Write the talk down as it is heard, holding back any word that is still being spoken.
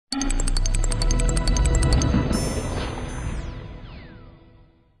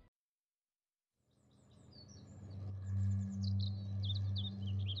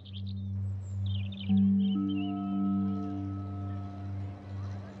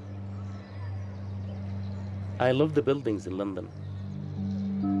I love the buildings in London.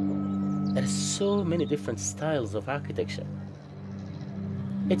 There are so many different styles of architecture.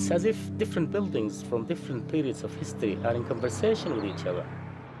 It's as if different buildings from different periods of history are in conversation with each other.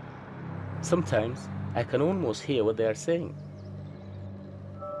 Sometimes I can almost hear what they are saying.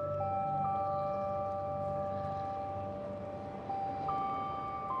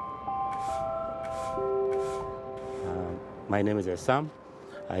 My name is Issam.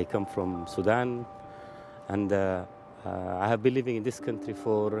 I come from Sudan, and I have been living in this country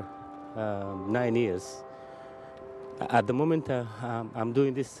for 9 years. At the moment, I'm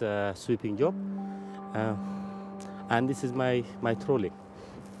doing this sweeping job, and this is my trolley.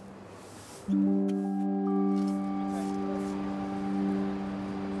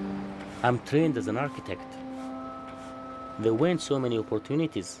 I'm trained as an architect. There weren't so many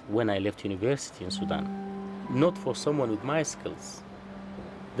opportunities when I left university in Sudan, not for someone with my skills.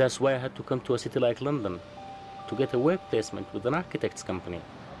 That's why I had to come to a city like London to get a work placement with an architect's company.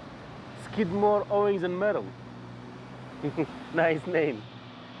 Skidmore, Owings and Merrill. Nice name.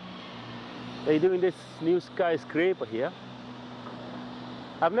 They're doing this new skyscraper here.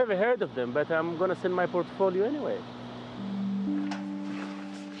 I've never heard of them, but I'm gonna send my portfolio anyway.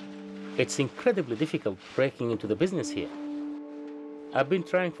 It's incredibly difficult breaking into the business here. I've been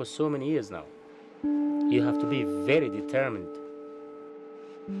trying for so many years now. You have to be very determined.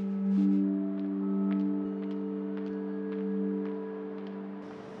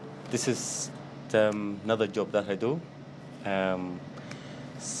 This is another job that I do.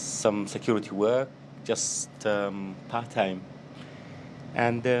 Some security work, just part-time.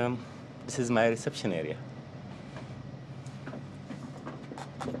 And this is my reception area.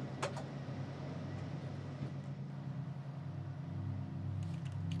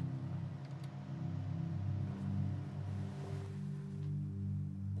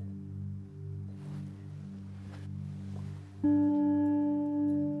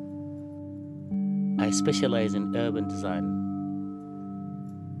 I specialize in urban design.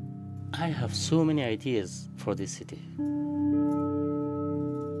 I have so many ideas for this city.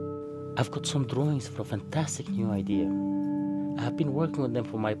 I've got some drawings for a fantastic new idea. I have been working on them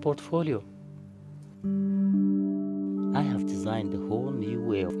for my portfolio. I have designed a whole new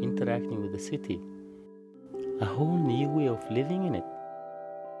way of interacting with the city, a whole new way of living in it.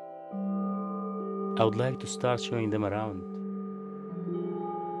 I would like to start showing them around.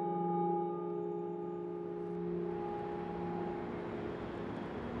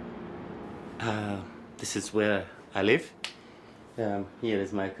 This is where I live. Here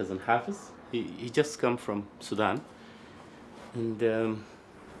is my cousin Hafiz. He just come from Sudan. And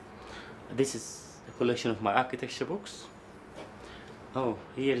this is a collection of my architecture books. Oh,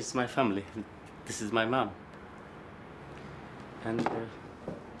 here is my family. This is my mom. And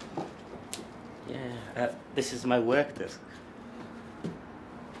this is my work desk.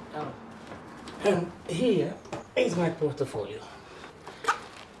 Oh. And here is my portfolio.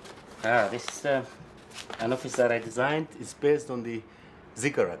 This is an office that I designed. It's based on the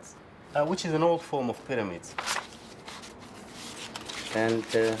ziggurats, which is an old form of pyramids. And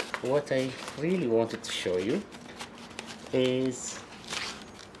what I really wanted to show you is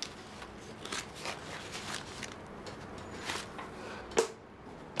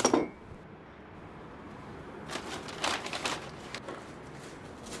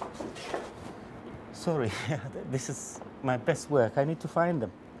sorry, this is my best work. I need to find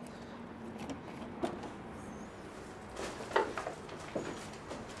them.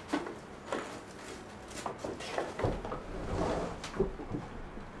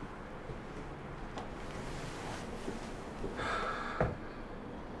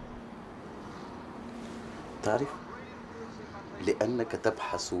 تعرف؟ لأنك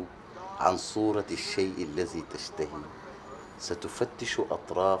تبحث عن صورة الشيء الذي تشتهي ستفتش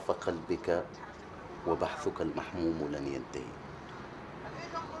أطراف قلبك وبحثك المحموم لن ينتهي.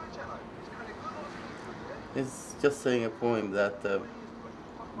 It's just saying a poem that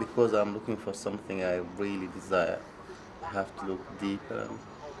because I'm looking for something I really desire, I have to look deeper and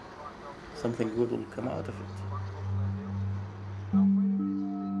something good will come out of it.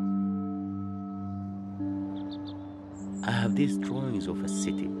 I have these drawings of a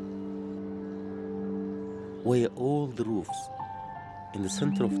city where all the roofs in the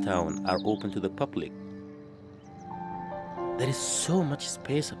center of town are open to the public. There is so much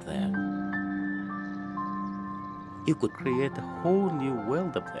space up there. You could create a whole new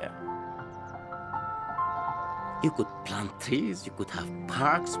world up there. You could plant trees, you could have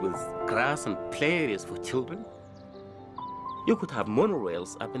parks with grass and play areas for children. You could have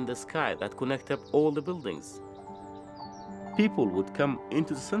monorails up in the sky that connect up all the buildings. People would come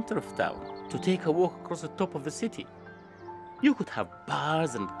into the center of town to take a walk across the top of the city. You could have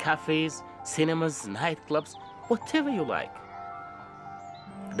bars and cafes, cinemas, nightclubs, whatever you like.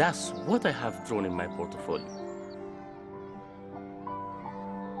 That's what I have drawn in my portfolio.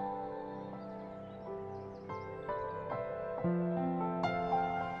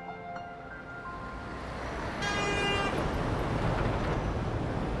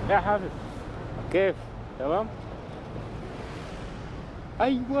 يا حافظ كيف؟ تمام؟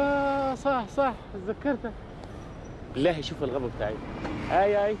 ايوه صح تذكرتك. بالله شوف الغبا بتاعي.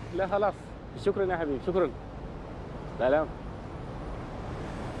 اي لا خلاص. شكرا يا حبيبي شكرا. سلام.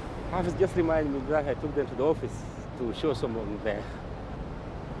 Hafiz just reminded me that I took them to the office to show someone there.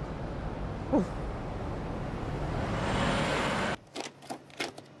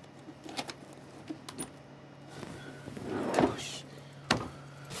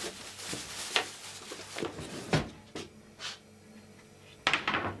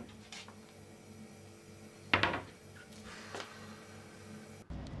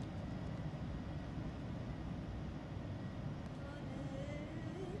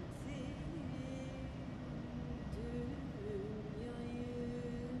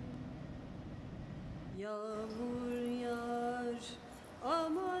 Yağmur yağar,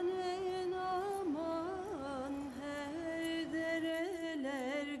 amanın aman, her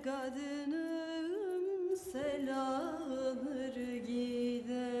dereler kadınım selanır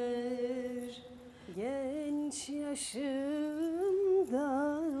gider. Genç yaşımda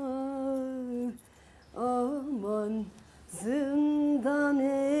aman zindan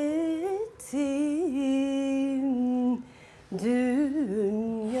ettim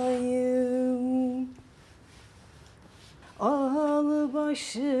dünyayı. Al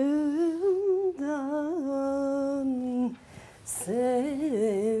başımdan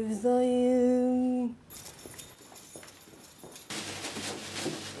sevdayım.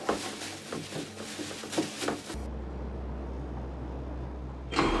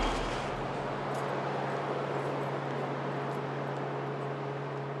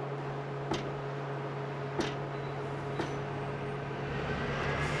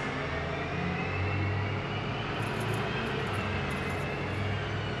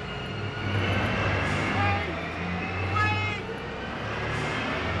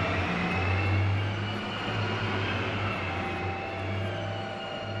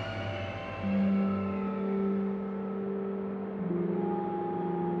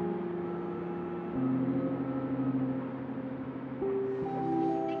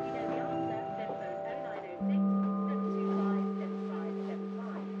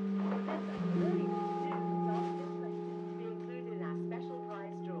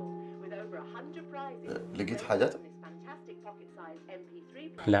 لقيت حاجات؟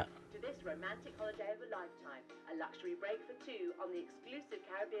 لا.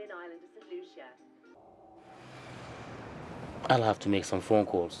 I'll have to make some phone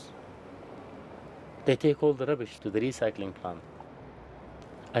calls. They take all the rubbish to the recycling plant.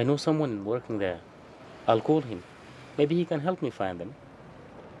 I know someone working there. I'll call him. Maybe he can help me find them.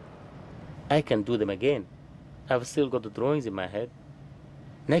 I can do them again. I've still got the drawings in my head.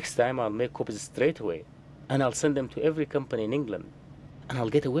 Next time I'll make copies straight away, and I'll send them to every company in England, and I'll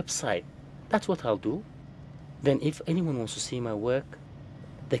get a website. That's what I'll do. Then if anyone wants to see my work,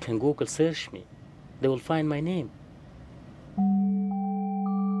 they can Google search me. They will find my name.